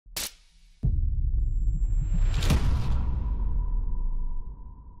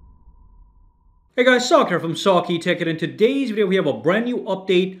Hey guys, Sak here from SAKITECH, and in today's video we have a brand new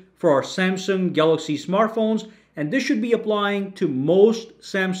update for our Samsung Galaxy smartphones, and this should be applying to most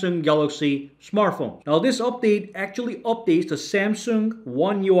Samsung Galaxy smartphones. Now this update actually updates the Samsung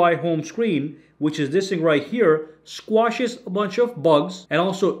One UI home screen, which is this thing right here, squashes a bunch of bugs and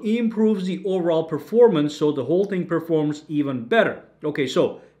also improves the overall performance so the whole thing performs even better. Okay,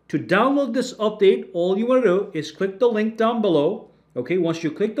 so to download this update, all you want to do is click the link down below. Okay, once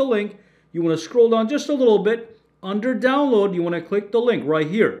you click the link, you want to scroll down just a little bit. Under download, you want to click the link right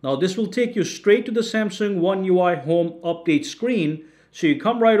here. Now this will take you straight to the Samsung One UI home update screen. So you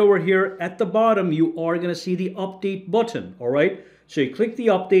come right over here. At the bottom, you are going to see the update button. All right. So you click the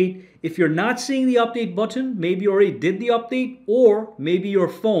update. If you're not seeing the update button, maybe you already did the update, or maybe your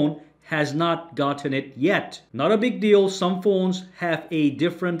phone has not gotten it yet. Not a big deal. Some phones have a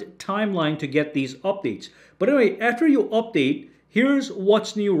different timeline to get these updates. But anyway, after you update, here's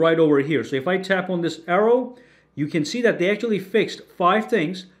what's new right over here. So if I tap on this arrow, you can see that they actually fixed 5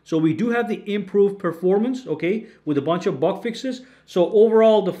 things. So we do have the improved performance, okay, with a bunch of bug fixes. So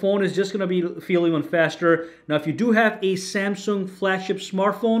overall, the phone is just going to feel even faster. Now, if you do have a Samsung flagship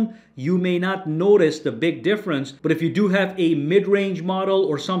smartphone, you may not notice the big difference. But if you do have a mid-range model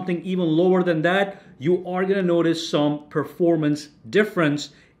or something even lower than that, you are going to notice some performance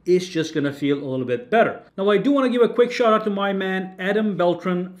difference. It's just going to feel a little bit better. Now, I do want to give a quick shout out to my man, Adam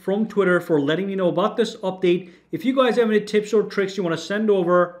Beltran from Twitter, for letting me know about this update. If you guys have any tips or tricks you want to send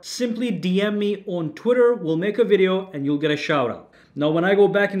over, simply DM me on Twitter. We'll make a video and you'll get a shout out. Now, when I go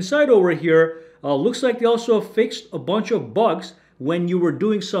back inside over here, looks like they also fixed a bunch of bugs when you were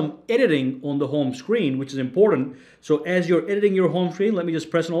doing some editing on the home screen, which is important. So as you're editing your home screen, let me just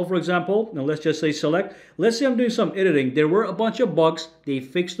press an Alt, for example. Now let's just say select. Let's say I'm doing some editing. There were a bunch of bugs. They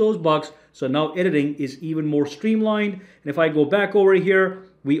fixed those bugs. So now editing is even more streamlined. And if I go back over here,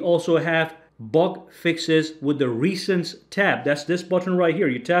 we also have bug fixes with the recents tab. That's this button right here.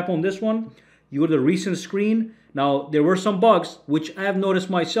 You tap on this one, you go to the recent screen. Now, there were some bugs, which I have noticed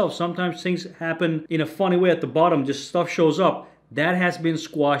myself. Sometimes things happen in a funny way at the bottom, just stuff shows up. That has been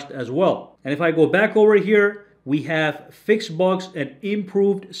squashed as well. And if I go back over here, we have fixed bugs and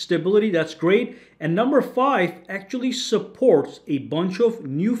improved stability. That's great. And number 5 actually supports a bunch of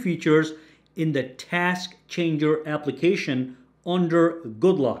new features in the Task Changer application under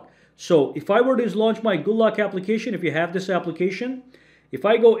Good Lock. So if I were to launch my Good Lock application, if you have this application, if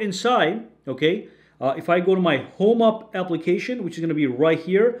I go inside, okay, if I go to my Home Up application, which is going to be right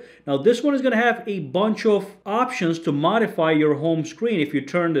here. Now this one is going to have a bunch of options to modify your home screen if you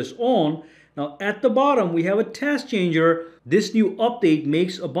turn this on. Now at the bottom, we have a task changer. This new update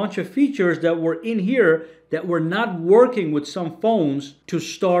makes a bunch of features that were in here that were not working with some phones to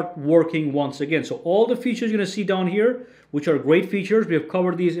start working once again. So all the features you're going to see down here, which are great features, we have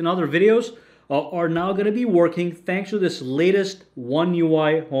covered these in other videos, are now going to be working thanks to this latest One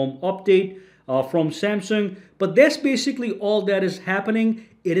UI home update from Samsung. But that's basically all that is happening.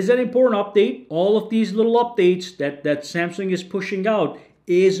 It is an important update. All of these little updates that Samsung is pushing out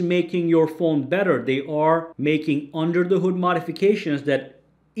is making your phone better. They are making under the hood modifications that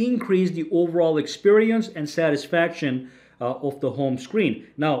increase the overall experience and satisfaction of the home screen.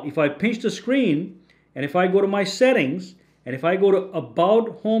 Now, if I pinch the screen and if I go to my settings and if I go to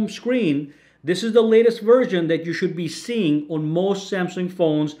about home screen, this is the latest version that you should be seeing on most Samsung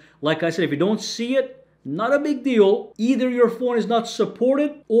phones. Like I said, if you don't see it, not a big deal. Either your phone is not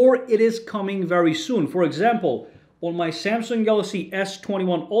supported or it is coming very soon. For example, on my Samsung Galaxy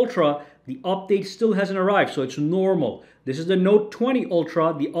S21 Ultra, the update still hasn't arrived, so it's normal. This is the Note 20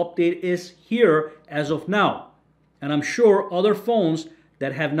 Ultra. The update is here as of now. And I'm sure other phones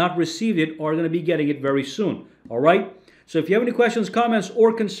that have not received it are going to be getting it very soon. All right? So if you have any questions, comments,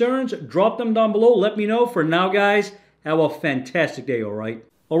 or concerns, drop them down below. Let me know. For now, guys, have a fantastic day, all right?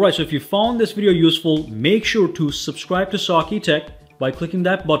 All right, so if you found this video useful, make sure to subscribe to SAKITECH by clicking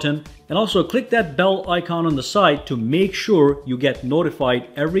that button, and also click that bell icon on the side to make sure you get notified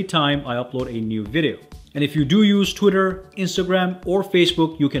every time I upload a new video. And if you do use Twitter, Instagram, or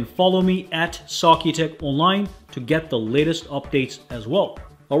Facebook, you can follow me at SAKITECH Online to get the latest updates as well.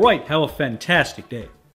 All right, have a fantastic day.